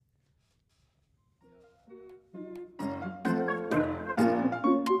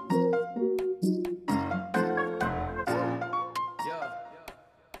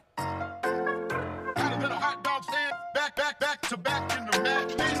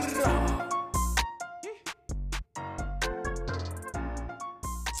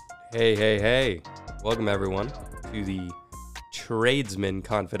Hey. Welcome, everyone, to the Tradesman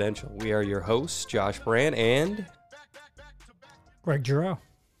Confidential. We are your hosts, Josh Brand and... Greg Giroux.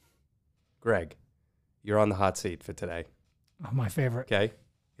 Greg, you're on the hot seat for today. Oh, my favorite. Okay.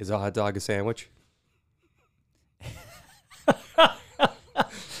 Is a hot dog a sandwich?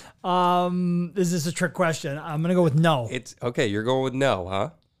 Is this a trick question? I'm going to go with no. It's okay. You're going with no, huh?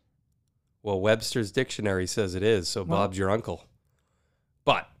 Well, Webster's Dictionary says it is, so Bob's your uncle.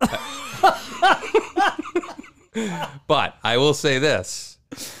 But I will say this.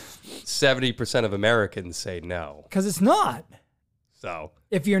 70% of Americans say no. Because it's not. So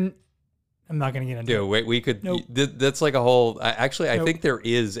if you're... I'm not going to get into it. Dude, we could... Nope. That's like a whole... I think there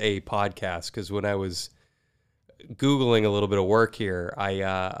is a podcast, because when I was Googling a little bit of work here,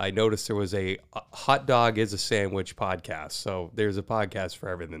 I noticed there was a hot dog is a sandwich podcast. So there's a podcast for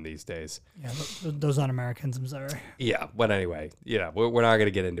everything these days. Yeah, those aren't Americans, I'm sorry. Yeah, but anyway, we're not going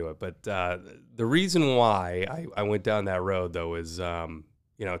to get into it. But the reason why I went down that road, though, is,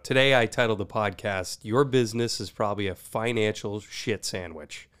 today I titled the podcast, Your Business is Probably a Financial Shit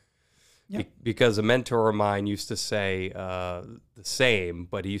Sandwich. Yep. Because a mentor of mine used to say the same,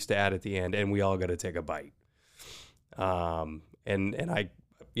 but he used to add at the end, and we all got to take a bite. And I,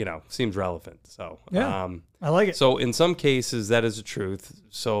 seems relevant. So, yeah, I like it. So in some cases that is the truth.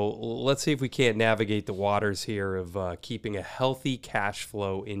 So let's see if we can't navigate the waters here of keeping a healthy cash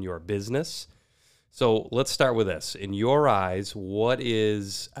flow in your business. So let's start with this. In your eyes, what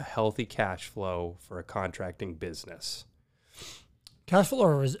is a healthy cash flow for a contracting business? Cash flow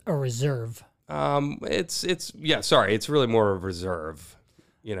or a reserve? It's really more of reserve,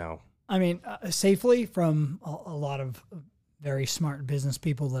 I mean, safely from a lot of very smart business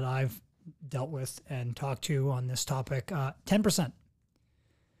people that I've dealt with and talked to on this topic, 10%.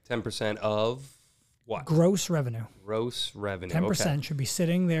 10% of what? Gross revenue. Gross revenue. 10% should be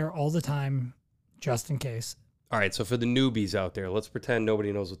sitting there all the time, just in case. All right, so for the newbies out there, let's pretend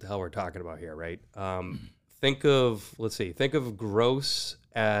nobody knows what the hell we're talking about here, right? Think of gross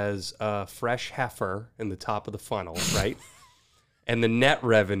as a fresh heifer in the top of the funnel, right? And the net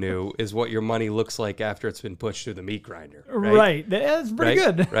revenue is what your money looks like after it's been pushed through the meat grinder. Right. That's pretty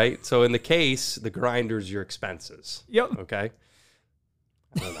good. Right. So in the case, the grinder's your expenses. Yep. Okay.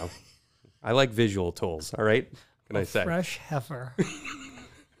 I don't know. I like visual tools. All right. What can I say? Fresh heifer.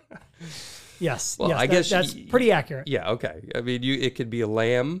 Yes. Well, yes, I guess that's pretty accurate. Yeah. Okay. I mean, it could be a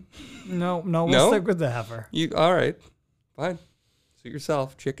lamb. No. We'll stick with the heifer. All right. Fine. Suit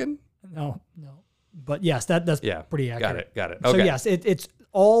yourself. Chicken? No. But yes, that's pretty accurate. Got it. Okay. So yes, it's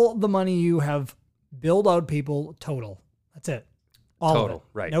all the money you have billed out people total. That's it. All of it.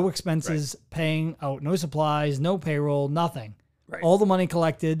 Right. No expenses, paying out, no supplies, no payroll, nothing. Right. All the money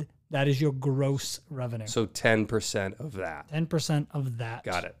collected, that is your gross revenue. So 10% of that. 10% of that.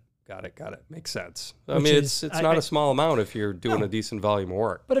 Got it. Makes sense. I mean, it's not a small amount if you're doing a decent volume of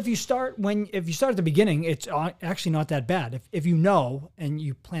work. But if you start at the beginning, it's actually not that bad. If you know and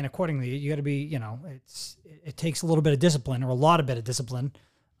you plan accordingly, you got to be, it takes a little bit of discipline or a lot of bit of discipline.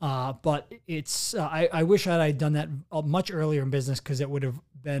 But it's I wish I'd done that much earlier in business, because it would have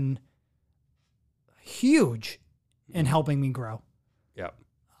been huge in helping me grow. Yeah.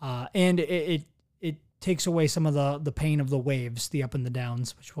 And it takes away some of the pain of the waves, the up and the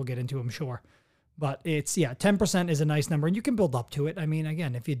downs, which we'll get into, I'm sure. But 10% is a nice number, and you can build up to it. I mean,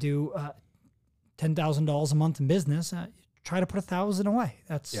 again, if you do $10,000 a month in business, try to put $1,000 away.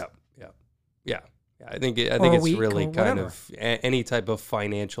 That's yeah. I think it's really kind of any type of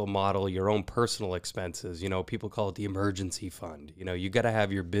financial model, your own personal expenses. People call it the emergency fund. You got to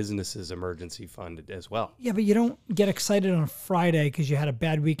have your business's emergency fund as well. Yeah, but you don't get excited on a Friday because you had a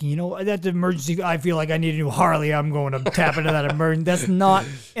bad week, and that's emergency. I feel like I need a new Harley. I'm going to tap into that emergency. That's not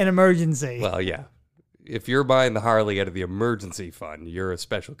an emergency. Well, yeah. If you're buying the Harley out of the emergency fund, you're a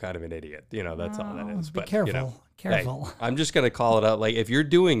special kind of an idiot. That's all that is. But careful. Careful. Hey, I'm just going to call it out. Like, if you're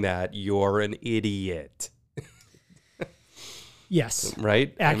doing that, you're an idiot. Yes.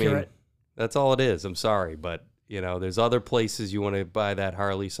 Right? Accurate. I mean, that's all it is. I'm sorry. But, there's other places you want to buy that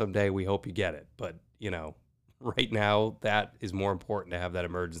Harley someday. We hope you get it. But, right now, that is more important to have that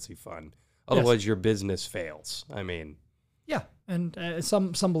emergency fund. Otherwise, your business fails. I mean. Yeah. And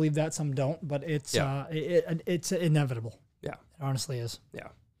some believe that, some don't. But it's it's inevitable. Yeah. It honestly is. Yeah.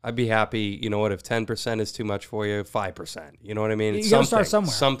 I'd be happy, you know what, if 10% is too much for you, 5%. You know what I mean? You gotta start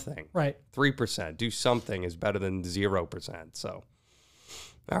somewhere. Something. Right. 3%. Do something is better than 0%. So,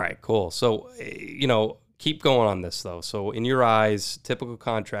 all right, cool. So, keep going on this, though. So, in your eyes, typical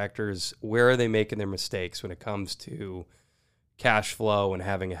contractors, where are they making their mistakes when it comes to cash flow and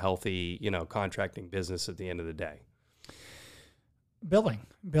having a healthy, contracting business at the end of the day?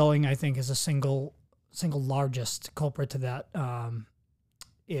 Billing, I think, is a single largest culprit to that.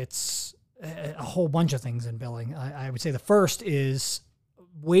 It's a whole bunch of things in billing. I would say the first is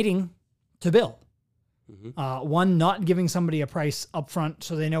waiting to bill. Mm-hmm. One, not giving somebody a price up front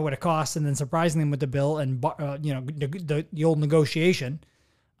so they know what it costs, and then surprising them with the bill and the old negotiation,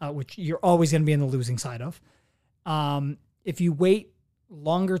 which you're always going to be in the losing side of. If you wait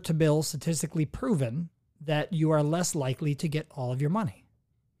longer to bill, statistically proven that you are less likely to get all of your money.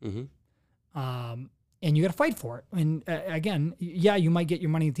 Mm-hmm. And you got to fight for it. And again, yeah, you might get your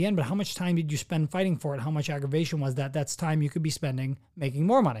money at the end, but how much time did you spend fighting for it? How much aggravation was that? That's time you could be spending making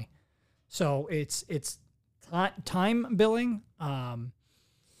more money. So it's time billing.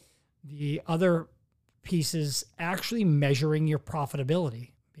 The other piece is actually measuring your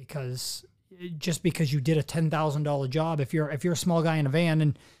profitability, because just because you did a $10,000 job, if you're a small guy in a van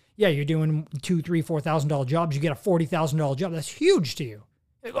and yeah, you're doing $2,000, $3,000, $4,000 jobs, you get a $40,000 job. That's huge to you.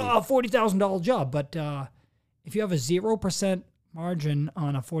 $40,000 job. But if you have a 0% margin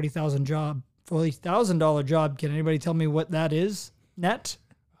on a $40,000 job, can anybody tell me what that is net?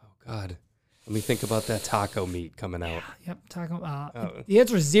 Oh God. Let me think about that taco meat coming out. Yep. The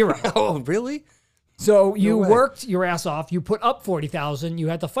answer is 0. Oh, really? So you worked your ass off. You put up 40,000. You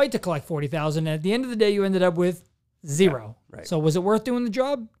had to fight to collect 40,000. And at the end of the day, you ended up with 0. Yeah, right. So was it worth doing the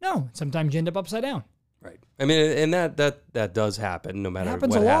job? No. Sometimes you end up upside down. Right. I mean, and that does happen no matter what.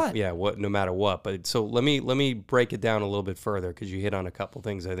 Happens a lot. Yeah. No matter what. But so let me break it down a little bit further, because you hit on a couple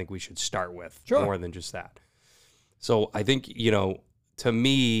things I think we should start with. Sure. More than just that. So I think, to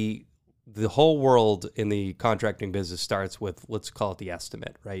me, the whole world in the contracting business starts with, let's call it the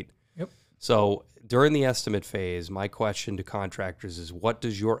estimate, right? Yep. So during the estimate phase, my question to contractors is, what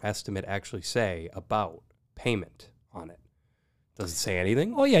does your estimate actually say about payment on it? Does it say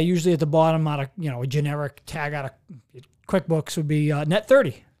anything? Oh yeah, usually at the bottom, a generic tag out of QuickBooks would be net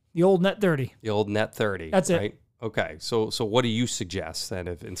 30, the old net 30. The old net 30. That's right? it. Okay, so what do you suggest then,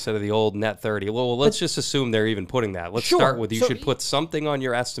 if instead of the old net 30? Well, let's just assume they're even putting that. Let's start with, you should put something on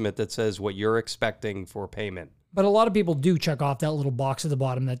your estimate that says what you're expecting for payment. But a lot of people do check off that little box at the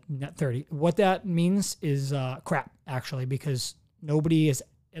bottom, that net 30. What that means is crap, actually, because nobody is,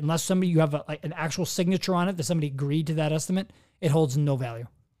 unless you have an actual signature on it that somebody agreed to that estimate, it holds no value.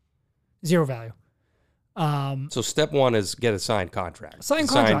 0 value. So step one is get a signed contract.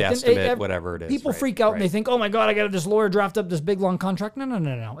 Signed estimate, whatever it is. People freak out and they think, oh my God, I got this lawyer draft up this big long contract.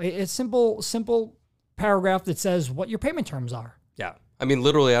 No. It's simple paragraph that says what your payment terms are. Yeah. I mean,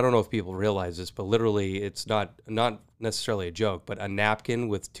 literally, I don't know if people realize this, but literally it's not necessarily a joke, but a napkin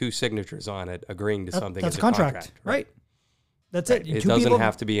with 2 signatures on it agreeing to something. That's a contract. Right. That's it. It doesn't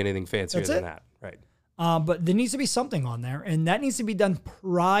have to be anything fancier than that. Right. But there needs to be something on there, and that needs to be done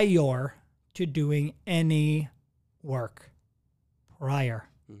prior to doing any work. Prior.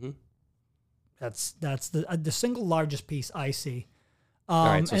 Mm-hmm. That's the single largest piece I see. All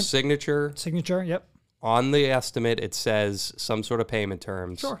right, so signature. Yep. On the estimate, it says some sort of payment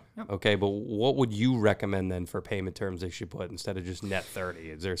terms. Sure. Yep. Okay, but what would you recommend then for payment terms they should put instead of just net 30?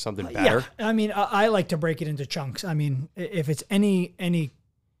 Is there something better? Yeah, I mean, I like to break it into chunks. I mean, if it's any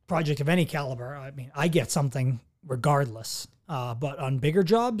project of any caliber, I mean, I get something regardless. But on bigger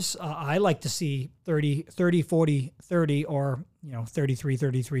jobs, I like to see 30, 40, 30, or 33,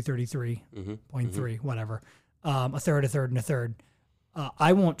 33, mm-hmm. 0.3, whatever. A third, and a third.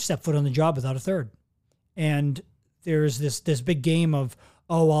 I won't step foot on the job without a third. And there's this big game of,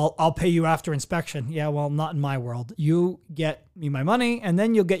 I'll pay you after inspection. Yeah, well, not in my world. You get me my money, and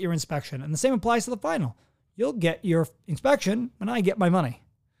then you'll get your inspection. And the same applies to the final. You'll get your inspection, and I get my money.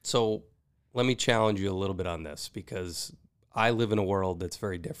 So let me challenge you a little bit on this, because I live in a world that's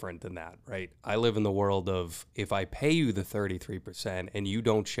very different than that, right? I live in the world of, if I pay you the 33% and you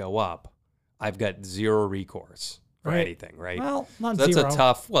don't show up, I've got 0 recourse for anything, right? Well, not so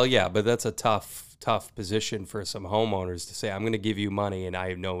that's 0. But that's a tough position for some homeowners to say, I'm going to give you money and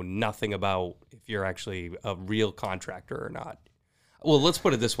I know nothing about if you're actually a real contractor or not. Well, let's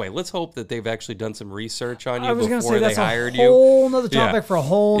put it this way. Let's hope that they've actually done some research on I you was going to before say they that's hired a you. whole nother topic Yeah. for a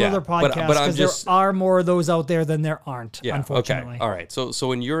whole Yeah. nother But podcast, I'm because just- there are more of those out there than there aren't, Yeah. unfortunately. Okay. All right.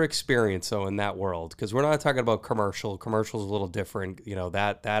 So in your experience, though, in that world, because we're not talking about commercial. Commercial's a little different. You know,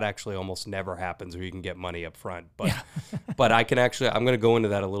 that actually almost never happens where you can get money up front. But but I'm going to go into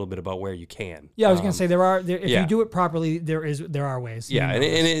that a little bit about where you can. Yeah, I was going to say if yeah. you do it properly, there are ways. Yeah, You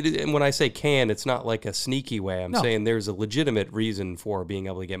know this. and when I say can, it's not like a sneaky way. I'm No. saying there's a legitimate reason for being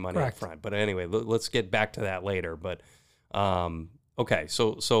able to get money Correct. up front. But anyway, let's get back to that later. But okay,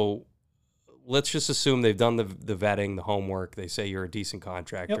 so let's just assume they've done the vetting, the homework. They say you're a decent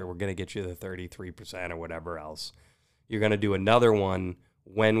contractor. Yep. We're going to get you the 33% or whatever else. You're going to do another one.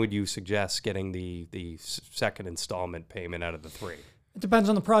 When would you suggest getting the second installment payment out of the 3? It depends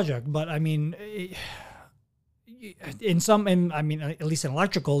on the project, but I mean, at least in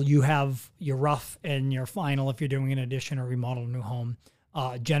electrical, you have your rough and your final if you're doing an addition or remodel a new home.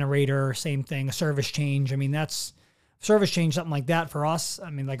 Generator, same thing. A service change. I mean, that's service change, something like that for us. I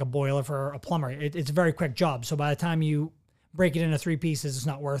mean, like a boiler for a plumber. It's a very quick job. So by the time you break it into 3 pieces, it's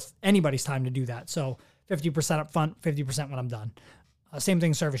not worth anybody's time to do that. So 50% up front, 50% when I'm done. Same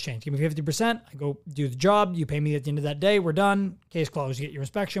thing, service change. Give me 50%. I go do the job. You pay me at the end of that day. We're done. Case closed. You get your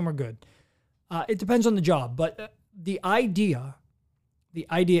inspection. We're good. It depends on the job, but the idea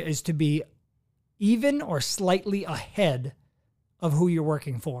is to be even or slightly ahead of who you're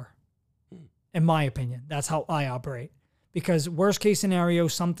working for. In my opinion, that's how I operate. Because worst case scenario,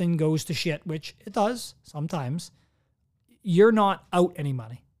 something goes to shit, which it does sometimes. You're not out any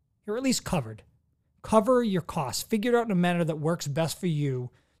money. You're at least covered. Cover your costs. Figure it out in a manner that works best for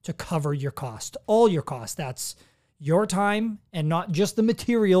you to cover your cost. All your costs. That's your time and not just the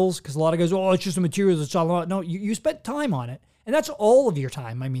materials, because a lot of guys, oh, it's just the materials. It's all about. No, you spent time on it. And that's all of your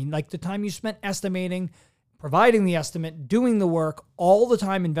time. I mean, like the time you spent estimating, providing the estimate, doing the work, all the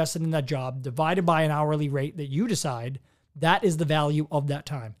time invested in that job, divided by an hourly rate that you decide, that is the value of that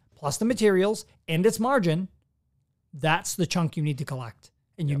time. Plus the materials and its margin, that's the chunk you need to collect.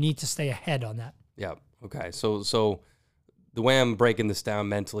 And you need to stay ahead on that. Yeah. Okay. So the way I'm breaking this down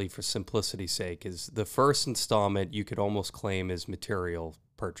mentally for simplicity's sake is the first installment you could almost claim is material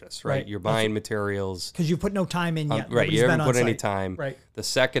purchase, right? Right. You're buying materials. Because you put no time in yet. Right. You Nobody's haven't been put on any site. time. Right. The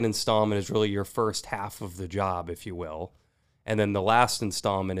second installment is really your first half of the job, if you will. And then the last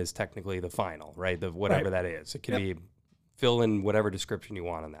installment is technically the final, right? The whatever Right. that is. It can be fill in whatever description you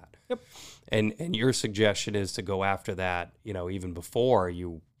want on that. Yep. And your suggestion is to go after that, even before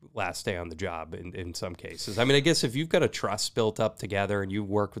you last day on the job in some cases. I mean, I guess if you've got a trust built up together and you've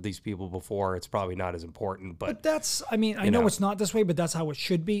worked with these people before, it's probably not as important. But that's, I mean, I know it's not this way, but that's how it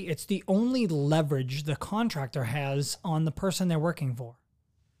should be. It's the only leverage the contractor has on the person they're working for.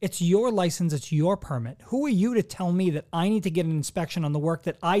 It's your license. It's your permit. Who are you to tell me that I need to get an inspection on the work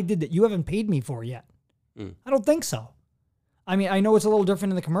that I did that you haven't paid me for yet? I don't think so. I mean, I know it's a little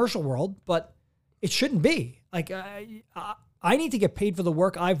different in the commercial world, but it shouldn't be. Like, I need to get paid for the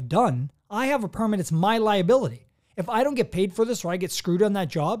work I've done. I have a permit. It's my liability. If I don't get paid for this or I get screwed on that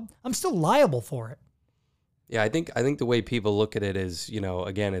job, I'm still liable for it. yeah, I think the way people look at it is,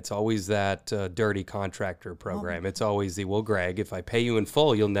 again, it's always that dirty contractor program. It's always well, Greg, if I pay you in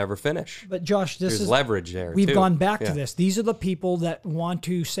full, you'll never finish. But Josh, There's leverage there. We've too. gone back to Yeah. this. These are the people that want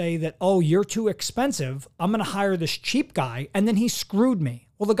to say that, oh, you're too expensive. I'm going to hire this cheap guy. And then he screwed me.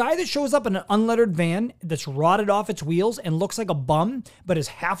 Well, the guy that shows up in an unlettered van that's rotted off its wheels and looks like a bum, but is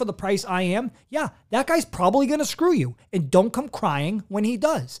half of the price I am, yeah, that guy's probably going to screw you. And don't come crying when he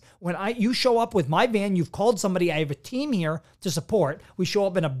does. When you show up with my van, you've called somebody. I have a team here to support. We show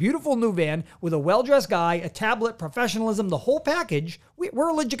up in a beautiful new van with a well-dressed guy, a tablet, professionalism, the whole package. We're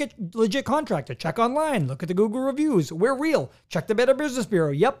a legit contractor. Check online. Look at the Google reviews. We're real. Check the Better Business Bureau.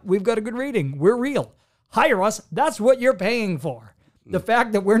 Yep, we've got a good rating. We're real. Hire us. That's what you're paying for. The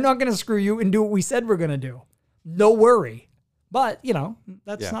fact that we're not going to screw you and do what we said we're going to do. No worry. But,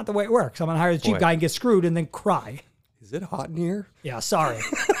 that's not the way it works. I'm going to hire the cheap guy and get screwed and then cry. Is it hot in here? Yeah, sorry.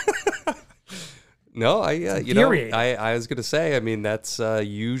 No, I was going to say, I mean, that's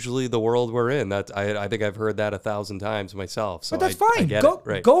usually the world we're in. That I think I've heard that 1,000 times myself. So But that's I fine. get Go, it.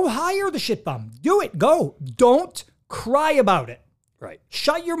 Right. go hire the shit bum. Do it. Go. Don't cry about it. Right.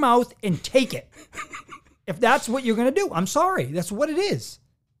 Shut your mouth and take it. If that's what you're going to do, I'm sorry. That's what it is.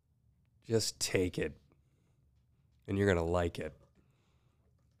 Just take it. And you're going to like it.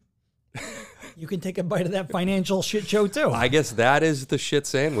 You can take a bite of that financial shit show too. I guess that is the shit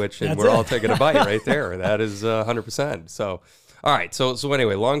sandwich, and That's we're all it. taking a bite right there. That is 100%. So, all right. So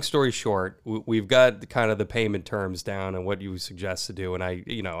anyway, long story short, we've got kind of the payment terms down and what you suggest to do, and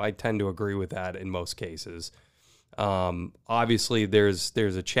I tend to agree with that in most cases. Obviously, there's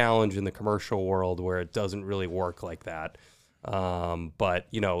a challenge in the commercial world where it doesn't really work like that. But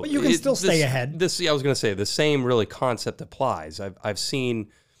you know, But you can still stay ahead. I was going to say the same really concept applies. I've seen,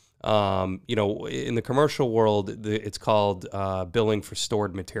 you know, in the commercial world, it's called billing for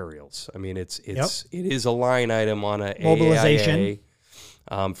stored materials. I mean, it is a line item on a Mobilization. AIA.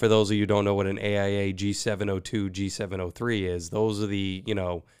 For those of you who don't know what an AIA G702, G703 is, those are the, you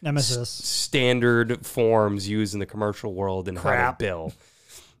know, Nemesis. Standard forms used in the commercial world and how Crap. to bill.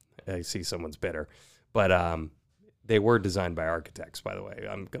 I see someone's bitter, but they were designed by architects, by the way.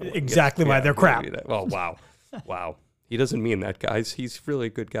 Exactly why they're crap. Oh, wow. Wow. He doesn't mean that, guys. He's really a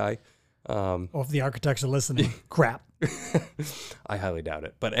good guy. Well, if the architects are listening, crap. I highly doubt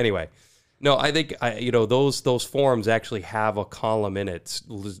it. But anyway, no, I think you know, those forms actually have a column in it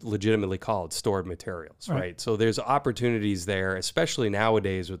legitimately called stored materials, right? So there's opportunities there, especially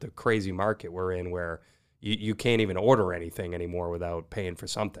nowadays with the crazy market we're in, where you can't even order anything anymore without paying for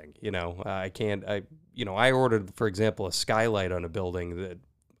something. You know, I ordered, for example, a skylight on a building that,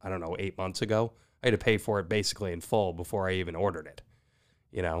 I don't know, 8 months ago. I had to pay for it basically in full before I even ordered it.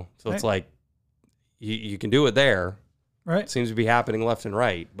 You know, so it's like you can do it there. Right. It seems to be happening left and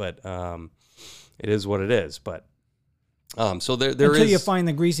right, but it is what it is. But so there Until is, you find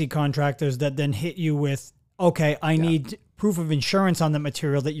the greasy contractors that then hit you with, okay, I need proof of insurance on the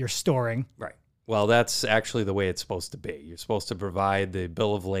material that you're storing. right. Well, that's actually the way it's supposed to be. You're supposed to provide the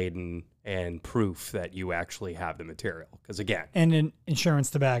bill of lading and proof that you actually have the material. Because again, And an insurance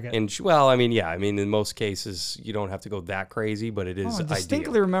to bag it. well, I mean, yeah, I mean, in most cases, you don't have to go that crazy, but it is I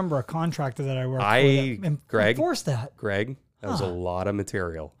distinctly ideal. remember a contractor that I worked Greg, enforced that. Greg, that was a lot of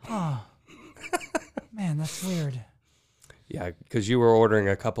material. Oh, man, that's weird. Yeah, because you were ordering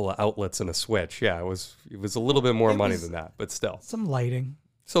a couple of outlets and a switch. Yeah, it was a little bit more money than that, but still. Some lighting.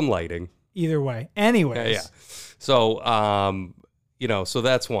 Some lighting. Either way. Anyways. Yeah. So, you know, so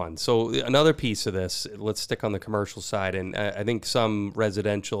that's one. So another piece of this, let's stick on the commercial side. And I think some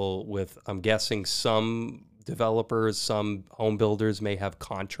residential with, I'm guessing some developers, some home builders may have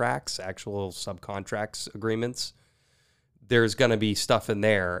contracts, actual subcontracts agreements. There's going to be stuff in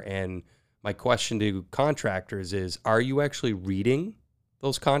there. And my question to contractors is, are you actually reading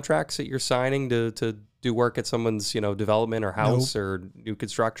those contracts that you're signing to do work at someone's, you know, development or house or new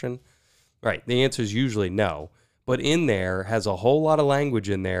construction? Right. The answer is usually no. But in there has a whole lot of language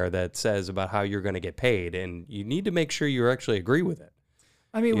in there that says about how you're going to get paid. And you need to make sure you actually agree with it.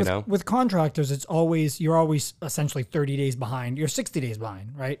 I mean, with contractors, you're always essentially 30 days behind. You're 60 days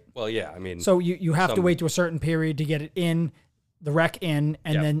behind, right? Well, yeah. I mean, so you have to wait to a certain period to get it in, the rec in,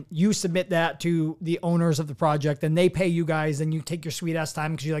 and then you submit that to the owners of the project, and they pay you guys, and you take your sweet ass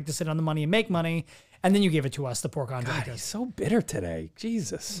time because you like to sit on the money and make money, and then you give it to us, the poor contractors. God, he's so bitter today.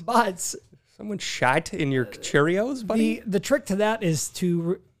 Jesus. But someone shot in your Cheerios, buddy? The trick to that is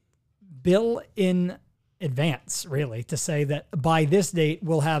to bill in advance, really, to say that by this date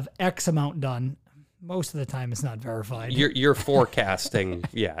we'll have X amount done. Most of the time it's not verified. You're forecasting,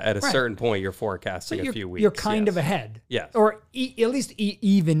 yeah, at a certain point you're forecasting a few weeks. You're kind of ahead. Yes. Or at least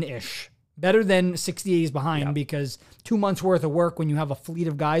even-ish. Better than 60 days behind because 2 months worth of work when you have a fleet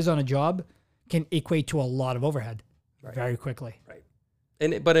of guys on a job can equate to a lot of overhead very quickly.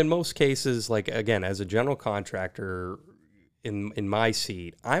 Right. But in most cases, like, again, as a general contractor in my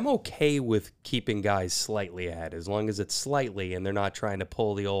seat, I'm okay with keeping guys slightly ahead as long as it's slightly and they're not trying to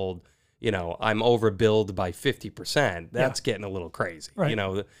pull the old, you know, I'm overbilled by 50%. That's getting a little crazy, you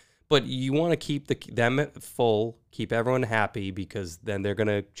know. But you want to keep them full, keep everyone happy, because then they're going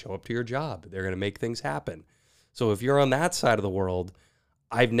to show up to your job. They're going to make things happen. So if you're on that side of the world,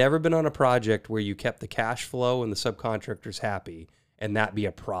 I've never been on a project where you kept the cash flow and the subcontractors happy and that be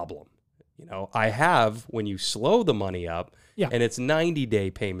a problem. You know, I have when you slow the money up and it's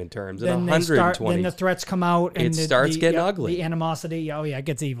 90-day payment terms and 120. Then the threats come out and it starts getting ugly. The animosity, it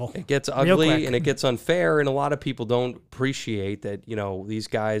gets evil. It gets ugly and it gets unfair, and a lot of people don't appreciate that, you know,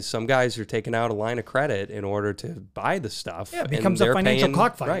 some guys are taking out a line of credit in order to buy the stuff. Yeah, it becomes a financial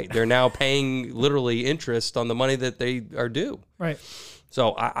cockfight. Right. They're now paying literally interest on the money that they are due. Right.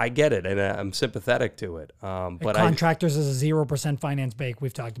 So I get it, and I'm sympathetic to it. But contractors is a 0% finance bake.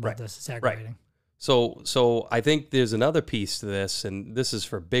 We've talked about this. It's aggravating. Right. So I think there's another piece to this, and this is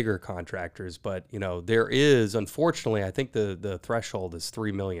for bigger contractors. But you know, there is, unfortunately, I think the threshold is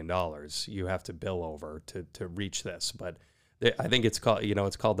 $3 million. You have to bill over to reach this. But I think it's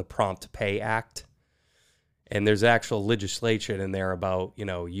called the Prompt Pay Act, and there's actual legislation in there about, you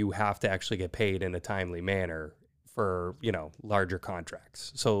know, you have to actually get paid in a timely manner for, you know, larger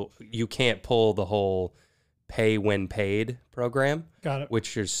contracts. So you can't pull the whole pay when paid program. Got it.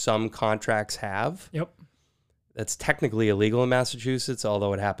 Which there's some contracts have. Yep. That's technically illegal in Massachusetts,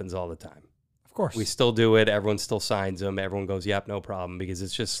 although it happens all the time. Of course. We still do it. Everyone still signs them. Everyone goes, yep, no problem, because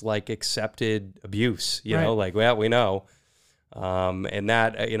it's just like accepted abuse, you know, like, well, we know. And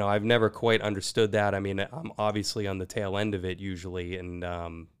that, you know, I've never quite understood that. I mean, I'm obviously on the tail end of it usually, and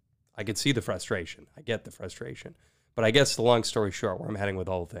I can see the frustration. I get the frustration. But I guess the long story short, where I'm heading with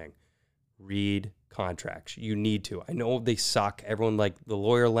the whole thing, read contracts. You need to. I know they suck. Everyone, like, the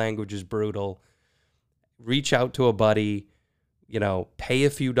lawyer language is brutal. Reach out to a buddy, you know, pay a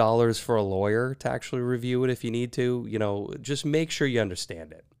few dollars for a lawyer to actually review it if you need to. You know, just make sure you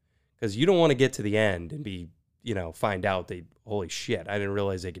understand it, because you don't want to get to the end and be, you know, find out they, holy shit, I didn't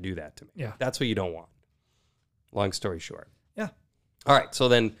realize they could do that to me. Yeah. That's what you don't want. Long story short. Yeah. All right. So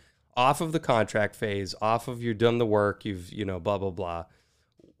then off of the contract phase, off of you've done the work, you've, you know, blah, blah, blah.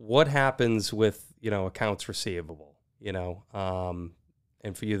 What happens with, you know, accounts receivable, you know?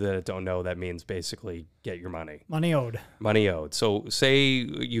 And for you that don't know, that means basically get your money. Money owed. Money owed. So say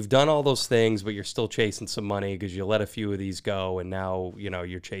you've done all those things, but you're still chasing some money because you let a few of these go, and now, you know,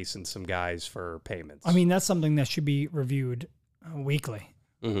 you're chasing some guys for payments. I mean, that's something that should be reviewed weekly.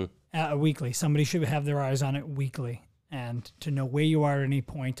 Mm-hmm. Weekly. Somebody should have their eyes on it weekly, and to know where you are at any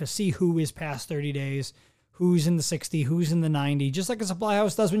point, to see who is past 30 days, who's in the 60, who's in the 90. Just like a supply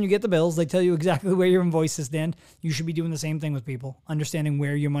house does when you get the bills, they tell you exactly where your invoices stand. You should be doing the same thing with people, understanding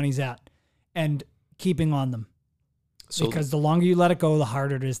where your money's at and keeping on them. So, because the longer you let it go, the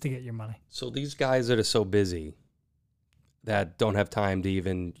harder it is to get your money. So these guys that are so busy that don't have time to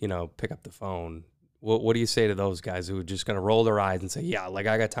even, you know, pick up the phone, what do you say to those guys who are just going to roll their eyes and say, yeah, like,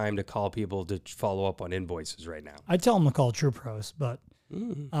 I got time to call people to follow up on invoices right now? I tell them to call True Pros, but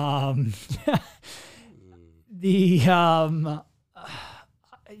you got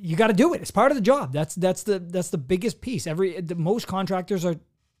to do it. It's part of the job. That's the biggest piece. Most contractors are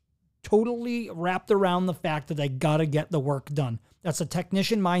totally wrapped around the fact that they got to get the work done. That's a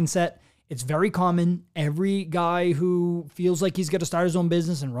technician mindset. It's very common. Every guy who feels like he's got to start his own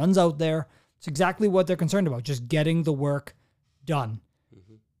business and runs out there, it's exactly what they're concerned about, just getting the work done.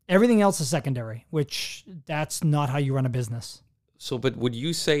 Mm-hmm. Everything else is secondary, which that's not how you run a business. So, but would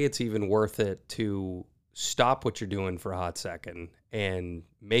you say it's even worth it to stop what you're doing for a hot second and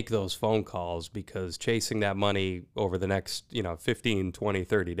make those phone calls, because chasing that money over the next, you know, 15, 20,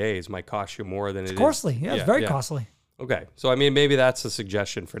 30 days might cost you more than it's costly. Yeah, it's very costly. Okay. So, I mean, maybe that's a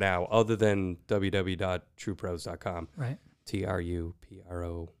suggestion for now, other than www.truepros.com. Right.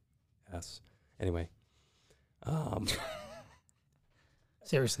 TRUPROS. Anyway.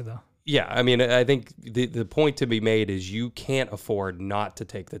 Seriously, though. Yeah, I mean, I think the point to be made is you can't afford not to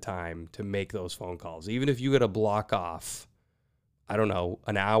take the time to make those phone calls. Even if you got to block off, I don't know,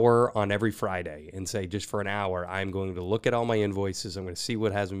 an hour on every Friday and say, just for an hour, I'm going to look at all my invoices, I'm going to see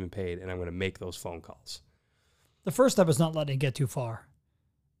what hasn't been paid, and I'm going to make those phone calls. The first step is not letting it get too far.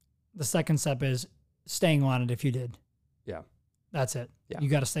 The second step is staying on it if you did. Yeah. That's it. Yeah. You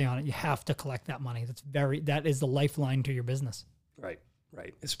got to stay on it. You have to collect that money. That is the lifeline to your business. Right.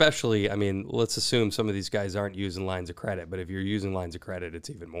 Right. Especially, I mean, let's assume some of these guys aren't using lines of credit, but if you're using lines of credit, it's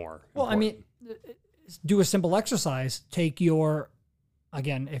even more important. I mean, do a simple exercise. Take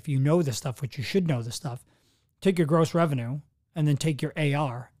again, if you know this stuff, which you should know this stuff, take your gross revenue and then take your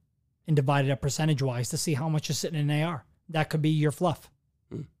AR and divide it up percentage-wise to see how much is sitting in AR. That could be your fluff.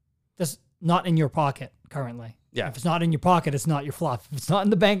 That's not in your pocket currently. Yeah. If it's not in your pocket, it's not your fluff. If it's not in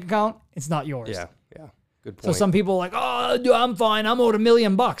the bank account, it's not yours. Yeah. Yeah. Good point. So some people are like, oh, I'm fine. I'm owed $1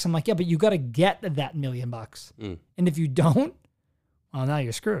 million. I'm like, yeah, but you got to get that $1 million. And if you don't, well, now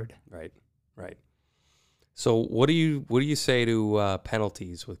you're screwed. Right. Right. So what do you say to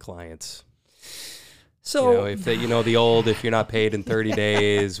penalties with clients? So, you know, if they, you know, if you're not paid in 30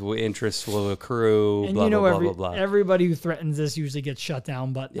 days, interest will accrue, and blah, you know, blah, blah, blah, blah. Everybody who threatens this usually gets shut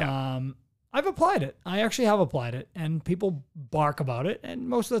down, but yeah. I've applied it. I actually have applied it, and people bark about it, and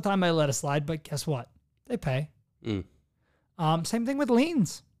most of the time I let it slide, but guess what? They pay. Same thing with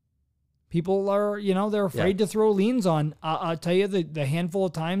liens. People are, they're afraid to throw liens on. I'll tell you the handful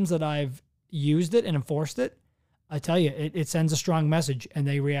of times that I've used it and enforced it, I tell you, it sends a strong message, and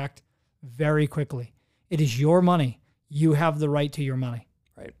they react very quickly. It is your money. You have the right to your money.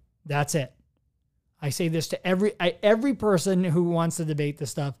 Right. That's it. I say this to every person who wants to debate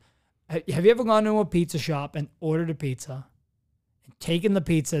this stuff. Have you ever gone to a pizza shop and ordered a pizza and taken the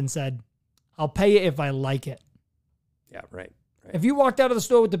pizza and said, I'll pay you if I like it? Yeah, right. If you walked out of the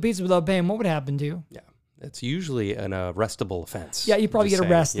store with the pizza without paying, what would happen to you? Yeah. It's usually an arrestable offense. Yeah, you probably get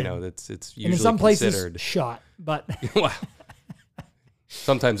arrested. It's usually and in some places considered shot, but well,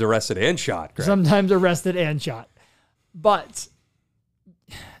 sometimes arrested and shot. Greg. Sometimes arrested and shot. But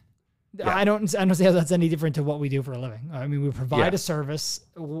Yeah. I don't see how that's any different to what we do for a living. I mean, we provide a service.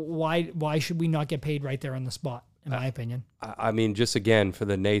 Why should we not get paid right there on the spot? In my opinion. I mean, just again, for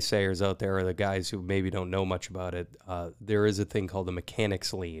the naysayers out there or the guys who maybe don't know much about it, there is a thing called the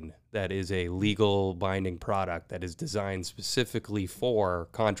mechanics lien that is a legal binding product that is designed specifically for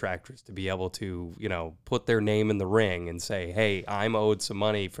contractors to be able to, put their name in the ring and say, hey, I'm owed some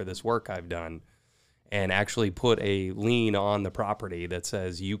money for this work I've done, and actually put a lien on the property that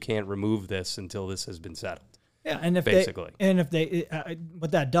says you can't remove this until this has been settled. Yeah, and if basically,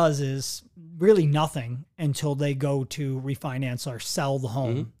 what that does is really nothing until they go to refinance or sell the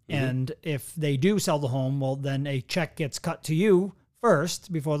home. And if they do sell the home, well, then a check gets cut to you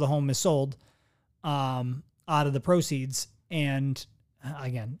first before the home is sold, out of the proceeds. And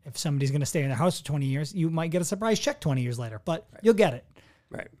again, if somebody's going to stay in their house for 20 years, you might get a surprise check 20 years later, but you'll get it.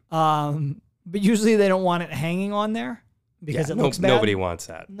 Right. But usually they don't want it hanging on there because it looks bad. Nobody wants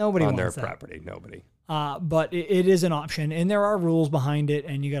that. Nobody on wants their that. property. Nobody. But it is an option, and there are rules behind it,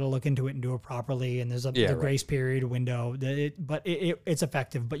 and you got to look into it and do it properly. And there's the grace period window. But it's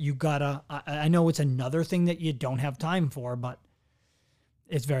effective. But you gotta. I know it's another thing that you don't have time for, but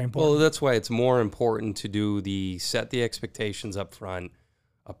it's very important. Well, that's why it's more important to set the expectations up front,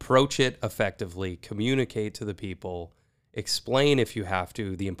 approach it effectively, communicate to the people, explain if you have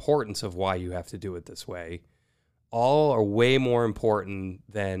to the importance of why you have to do it this way. All are way more important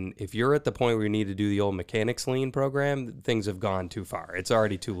than if you're at the point where you need to do the old mechanics lien program, things have gone too far. It's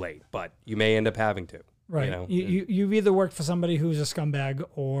already too late, but you may end up having to. Right. You've either worked for somebody who's a scumbag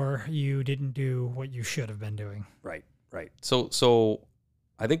or you didn't do what you should have been doing. Right. So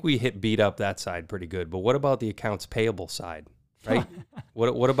I think we beat up that side pretty good, but what about the accounts payable side, right?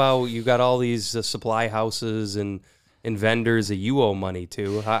 What about you got all these supply houses and vendors that you owe money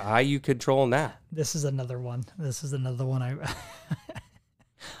to? How are you controlling that? This is another one.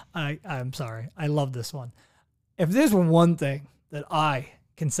 I'm sorry. I love this one. If there's one thing that I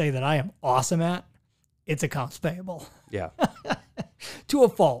can say that I am awesome at, it's accounts payable. Yeah. To a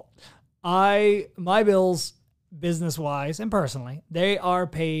fault. My bills, business-wise and personally, they are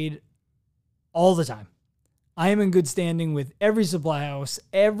paid all the time. I am in good standing with every supply house,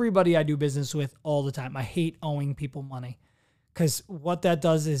 everybody I do business with all the time. I hate owing people money because what that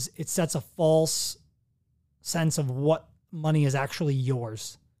does is it sets a false sense of what money is actually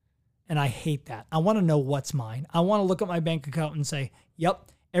yours. And I hate that. I want to know what's mine. I want to look at my bank account and say, yep,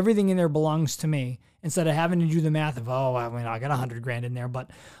 everything in there belongs to me, instead of having to do the math of, I got $100,000 in there,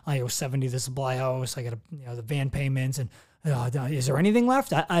 but I owe 70 to the supply house. I got the van payments, and is there anything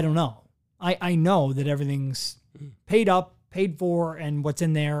left? I don't know. I know that everything's paid up, paid for, and what's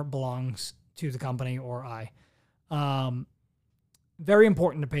in there belongs to the company or I. Very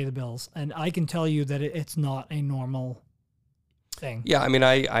important to pay the bills. And I can tell you that it's not a normal thing. Yeah, I mean,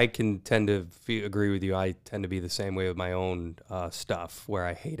 I can tend to agree with you. I tend to be the same way with my own stuff, where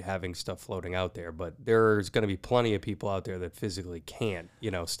I hate having stuff floating out there. But there's going to be plenty of people out there that physically can't,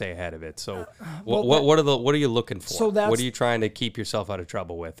 stay ahead of it. So, what are you looking for? So what are you trying to keep yourself out of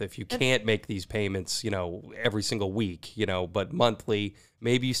trouble with? If you can't make these payments, every single week, but monthly,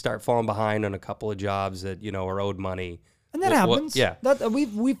 maybe you start falling behind on a couple of jobs that are owed money. And that happens. Yeah,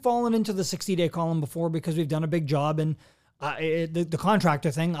 we've fallen into the 60-day column before because we've done a big job and. The contractor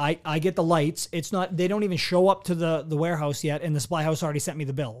thing, I get the lights. It's not, they don't even show up to the warehouse yet, and the supply house already sent me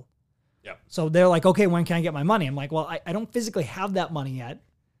the bill. Yeah. So they're like, okay, when can I get my money? I'm like, well, I don't physically have that money yet,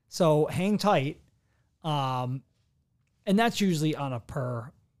 so hang tight. And that's usually on a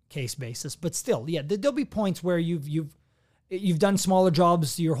per case basis, but still, yeah, there'll be points where you've done smaller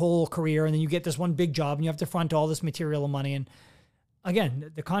jobs your whole career, and then you get this one big job, and you have to front all this material and money. And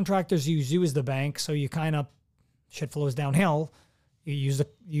again, the contractors use you as the bank, so you kind of shit flows downhill. You use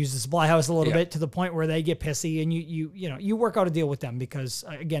the supply house a little bit to the point where they get pissy, and you work out a deal with them because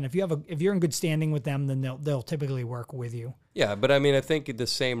again, if you're in good standing with them, then they'll typically work with you. Yeah, but I mean, I think the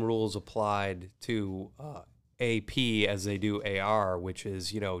same rules applied to AP as they do AR, which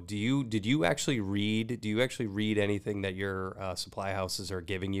is do you actually read anything that your supply houses are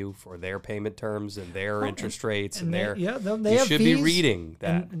giving you for their payment terms and their interest rates and their they you have should fees, be reading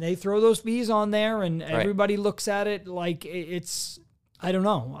that, and they throw those fees on there, and everybody looks at it like it's. I don't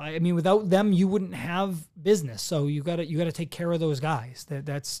know. I mean, without them, you wouldn't have business. So you got to take care of those guys.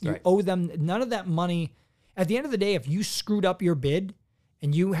 You owe them none of that money. At the end of the day, if you screwed up your bid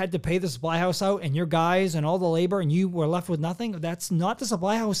and you had to pay the supply house out and your guys and all the labor and you were left with nothing, that's not the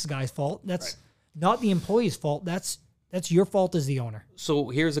supply house guy's fault. That's not the employee's fault. That's your fault as the owner. So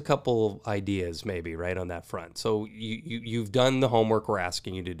here's a couple of ideas maybe right on that front. So you've done the homework we're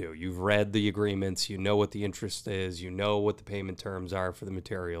asking you to do. You've read the agreements. You know what the interest is. You know what the payment terms are for the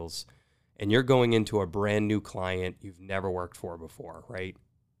materials. and you're going into a brand new client you've never worked for before, right?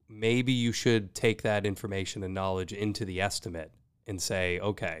 Maybe you should take that information and knowledge into the estimate and say,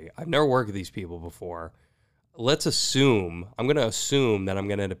 okay, I've never worked with these people before. I'm going to assume that I'm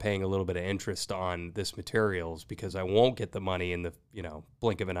going to end up paying a little bit of interest on this materials because I won't get the money in the,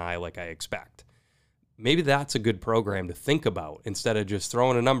 blink of an eye like I expect. Maybe that's a good program to think about instead of just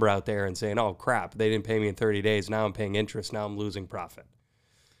throwing a number out there and saying, oh, crap, they didn't pay me in 30 days. Now I'm paying interest. Now I'm losing profit.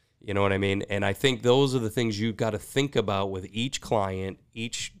 You know what I mean? And I think those are the things you've got to think about with each client,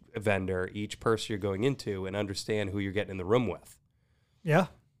 each vendor, each person you're going into, and understand who you're getting in the room with. Yeah.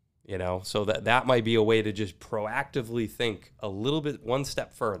 So that might be a way to just proactively think a little bit one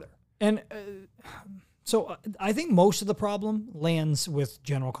step further. And so I think most of the problem lands with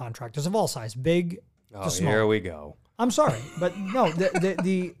general contractors of all size, big to small. Here we go. I'm sorry, but no,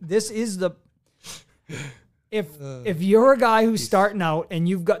 this is the if you're a guy who's starting out and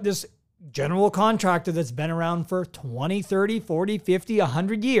you've got this general contractor that's been around for 20, 30, 40, 50,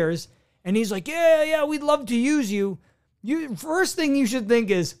 100 years, and he's like, yeah, we'd love to use you. First thing you should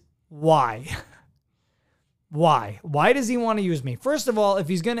think is, why? Why? Why does he want to use me? First of all, if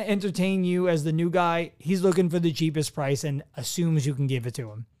he's going to entertain you as the new guy, he's looking for the cheapest price and assumes you can give it to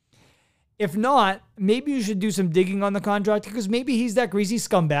him. If not, maybe you should do some digging on the contractor because maybe he's that greasy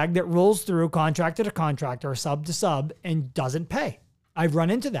scumbag that rolls through contractor to contractor or sub to sub and doesn't pay. I've run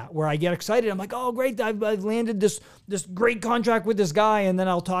into that where I get excited. I'm like, oh, great. I've landed this great contract with this guy. And then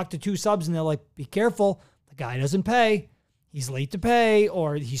I'll talk to two subs and they're like, be careful. The guy doesn't pay. He's late to pay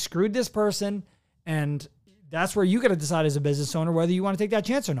or he screwed this person. And that's where you got to decide as a business owner whether you want to take that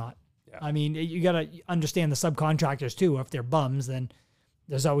chance or not. Yeah. I mean, you got to understand the subcontractors too. If they're bums, then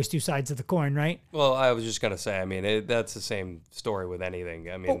there's always two sides of the coin, right? Well, I was just going to say, I mean, that's the same story with anything.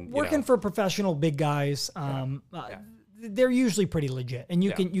 I mean, working for professional big guys, they're usually pretty legit, and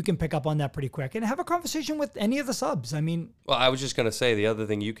you can pick up on that pretty quick and have a conversation with any of the subs. I mean, well, I was just going to say the other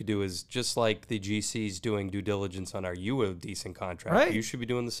thing you could do is just like the GC's doing due diligence on, are you a decent contractor? Right. You should be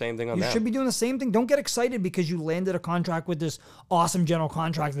doing the same thing on them. You should be doing the same thing. Don't get excited because you landed a contract with this awesome general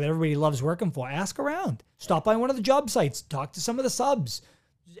contractor that everybody loves working for. Ask around. Stop by one of the job sites. Talk to some of the subs.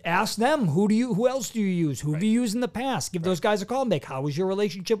 Ask them, who else do you use? Who have you used in the past? Give those guys a call. How was your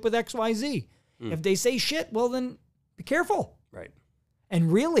relationship with XYZ? If they say shit, well then be careful. Right.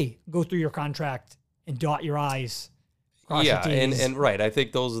 And really go through your contract and dot your I's. Cross your T's. and right. I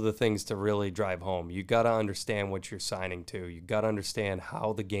think those are the things to really drive home. You got to understand what you're signing to. You got to understand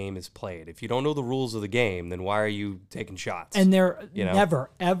how the game is played. If you don't know the rules of the game, then why are you taking shots? And there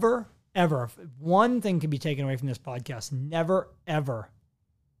never, ever, ever, one thing can be taken away from this podcast. Never, ever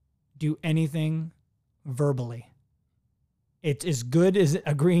do anything verbally. It's as good as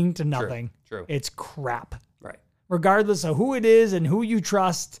agreeing to nothing. True. It's crap. Right. Regardless of who it is and who you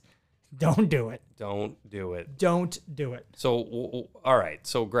trust, don't do it. Don't do it. Don't do it. So, all right.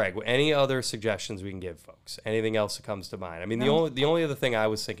 So, Greg, any other suggestions we can give folks? Anything else that comes to mind? I mean, the only other thing I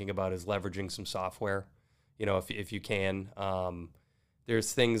was thinking about is leveraging some software. If you can.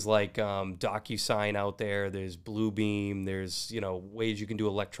 There's things like DocuSign out there. There's Bluebeam. There's, ways you can do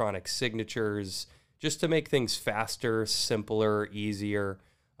electronic signatures just to make things faster, simpler, easier.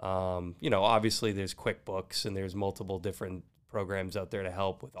 Obviously there's QuickBooks and there's multiple different programs out there to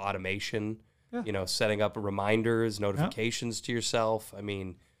help with automation, setting up reminders, notifications to yourself. I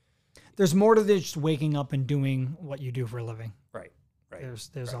mean, there's more to this just waking up and doing what you do for a living. Right. Right.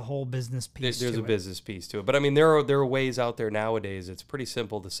 There's a whole business piece. There's a business piece to it, but I mean, there are ways out there nowadays. It's pretty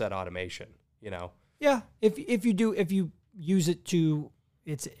simple to set automation. Yeah. If you use it to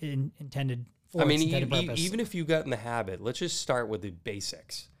its intended. I mean, even if you got in the habit, let's just start with the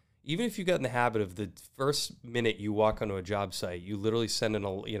basics. Even if you got in the habit of the first minute you walk onto a job site, you literally send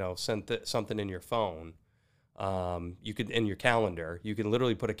something in your phone. You could in your calendar. You can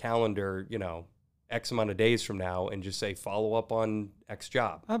literally put a calendar, X amount of days from now and just say follow up on X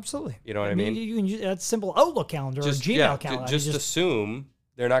job. Absolutely. You know what I mean? You can use that simple Outlook calendar or Gmail calendar. Just assume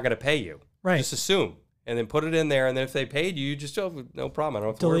they're not going to pay you. Right. Just assume. And then put it in there. And then if they paid you, just no problem. I don't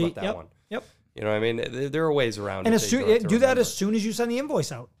have to worry about that one. Yep. You know what I mean? There are ways around it. And do that as soon as you send the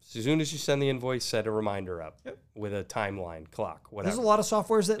invoice out. As soon as you send the invoice, set a reminder up with a timeline, clock, whatever. There's a lot of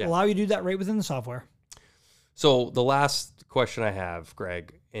softwares that allow you to do that right within the software. So the last question I have,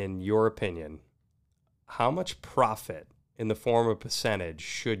 Greg, in your opinion, how much profit in the form of percentage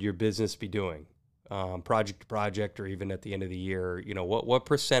should your business be doing, project to project, or even at the end of the year? What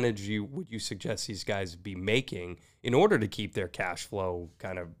percentage would you suggest these guys be making in order to keep their cash flow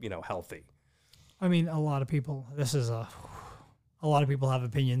kind of healthy? I mean, a lot of people. This is a a lot of people have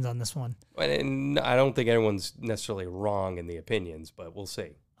opinions on this one. And I don't think anyone's necessarily wrong in the opinions, but we'll see.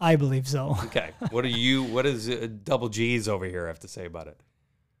 I believe so. Okay. What does Double G's over here have to say about it?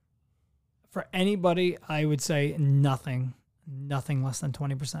 For anybody, I would say nothing less than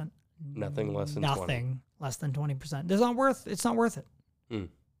 20%. Nothing less than Nothing less than 20%. It's not worth it. Hmm.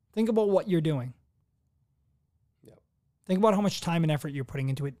 Think about what you're doing. Yep. Think about how much time and effort you're putting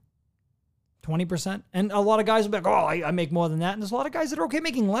into it. 20%. And a lot of guys will be like, oh, I make more than that. And there's a lot of guys that are okay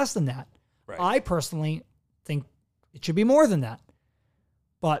making less than that. Right. I personally think it should be more than that.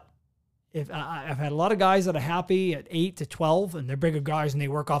 But if I've had a lot of guys that are happy at 8 to 12, and they're bigger guys and they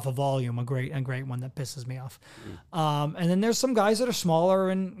work off of volume, a great one that pisses me off. And then there's some guys that are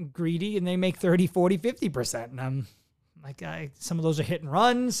smaller and greedy and they make 30, 40, 50%. And I'm like, some of those are hit and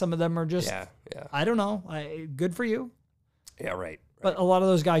run. Some of them are just, I don't know. Good for you. Yeah, right. But a lot of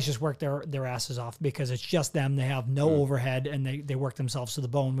those guys just work their asses off because it's just them. They have no overhead and they work themselves to the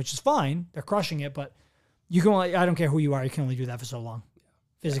bone, which is fine. They're crushing it, but you can only, I don't care who you are, you can only do that for so long.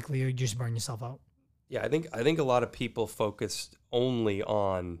 Physically, you just burn yourself out. Yeah, I think a lot of people focus only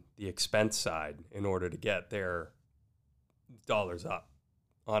on the expense side in order to get their dollars up.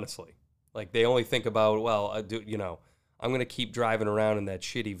 Honestly, like they only think about, well, I'm going to keep driving around in that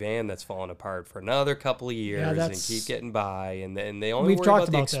shitty van that's falling apart for another couple of years and keep getting by, and they only worry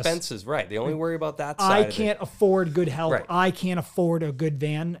about the expenses. Right? They only worry about that side. I can't afford good help. Right. I can't afford a good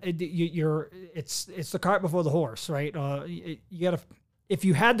van. It's the cart before the horse, right? You gotta. If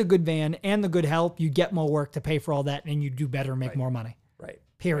you had the good van and the good help, you get more work to pay for all that, and you do better and make more money. Right.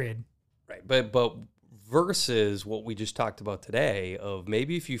 Period. Right. But versus what we just talked about today, of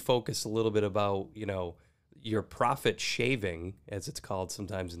maybe if you focus a little bit about, your profit shaving, as it's called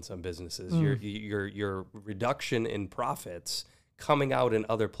sometimes in some businesses, your reduction in profits coming out in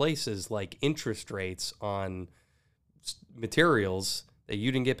other places, like interest rates on materials that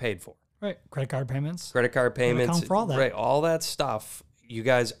you didn't get paid for. Right. Credit card payments, account for all that. Right. All that stuff. You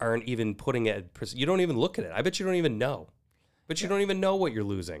guys aren't even putting it. You don't even look at it. I bet you don't even know. But you don't even know what you're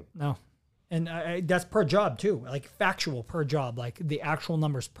losing. No. And that's per job too, like factual per job, like the actual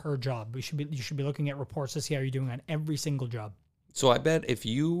numbers per job. You should be looking at reports to see how you're doing on every single job. So I bet if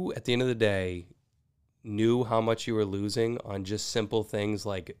you, at the end of the day, knew how much you were losing on just simple things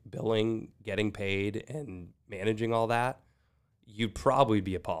like billing, getting paid, and managing all that, you'd probably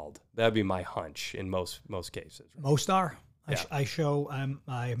be appalled. That'd be my hunch in most cases. Right? Most are. Yeah. I show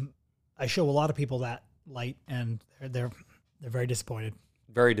a lot of people that light, and they're very disappointed.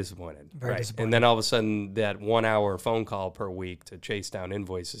 Very disappointed. Very disappointed. And then all of a sudden, that 1 hour phone call per week to chase down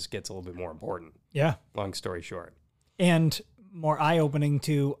invoices gets a little bit more important. Yeah. Long story short. And more eye-opening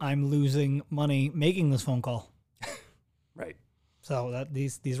to, I'm losing money making this phone call. Right. So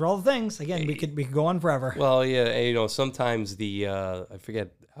these are all the things. Again, we could go on forever. Well, yeah, sometimes I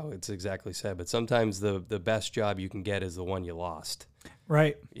forget how it's exactly said, but sometimes the best job you can get is the one you lost.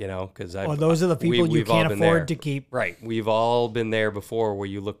 Right. Because those are the people you can't afford to keep. Right. We've all been there before, where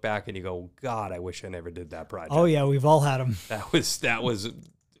you look back and you go, God, I wish I never did that project. Oh yeah, we've all had them. That was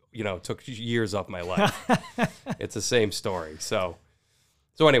took years off my life. It's the same story. So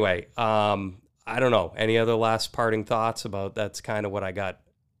anyway, I don't know. Any other last parting thoughts about? That's kind of what I got.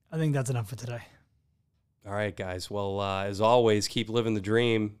 I think that's enough for today. All right, guys. Well, as always, keep living the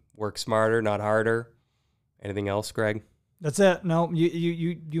dream. Work smarter, not harder. Anything else, Greg? That's it. No,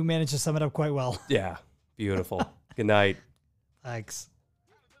 you managed to sum it up quite well. Yeah. Beautiful. Good night. Thanks.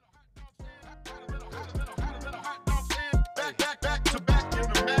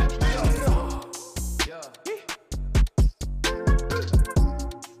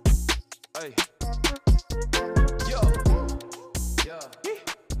 Hey. Yo. Yeah.